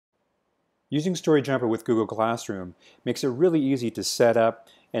Using StoryJumper with Google Classroom makes it really easy to set up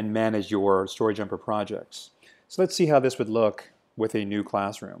and manage your StoryJumper projects. So let's see how this would look with a new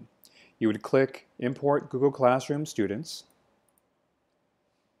classroom. You would click Import Google Classroom Students,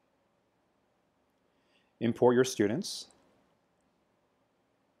 import your students,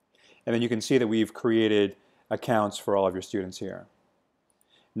 and then you can see that we've created accounts for all of your students here.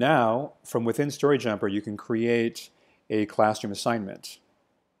 Now, from within StoryJumper, you can create a classroom assignment.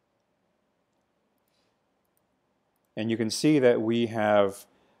 And you can see that we have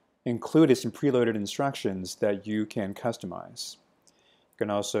included some preloaded instructions that you can customize. You can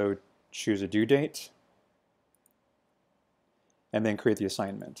also choose a due date and then create the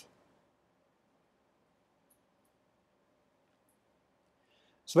assignment.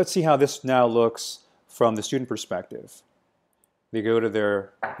 So let's see how this now looks from the student perspective. They go to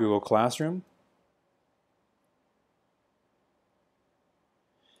their Google Classroom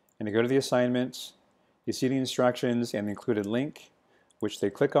and they go to the assignment. You see the instructions and the included link, which they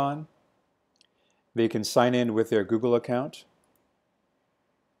click on. They can sign in with their Google account.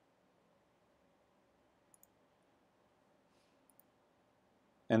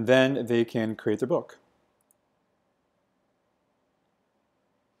 And then they can create their book.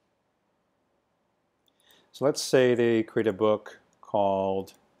 So let's say they create a book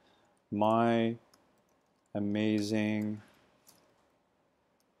called My Amazing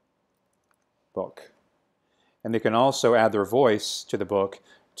Book. And they can also add their voice to the book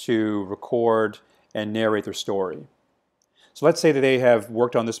to record and narrate their story. So let's say that they have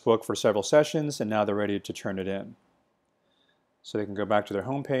worked on this book for several sessions and now they're ready to turn it in. So they can go back to their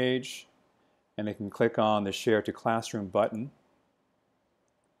home page and they can click on the Share to Classroom button.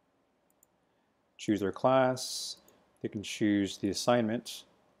 Choose their class. They can choose the assignment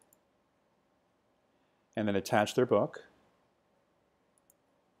and then attach their book.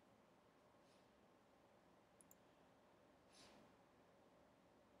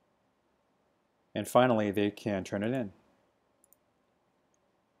 And finally, they can turn it in.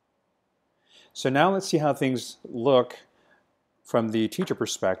 So now let's see how things look from the teacher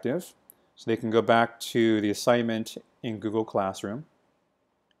perspective. So they can go back to the assignment in Google Classroom,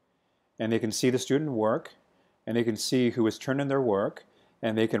 and they can see the student work, and they can see who has turned in their work,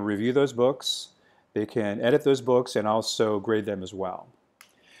 and they can review those books, they can edit those books, and also grade them as well.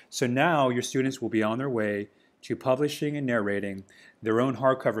 So now your students will be on their way to publishing and narrating their own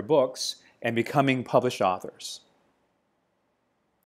hardcover books and becoming published authors.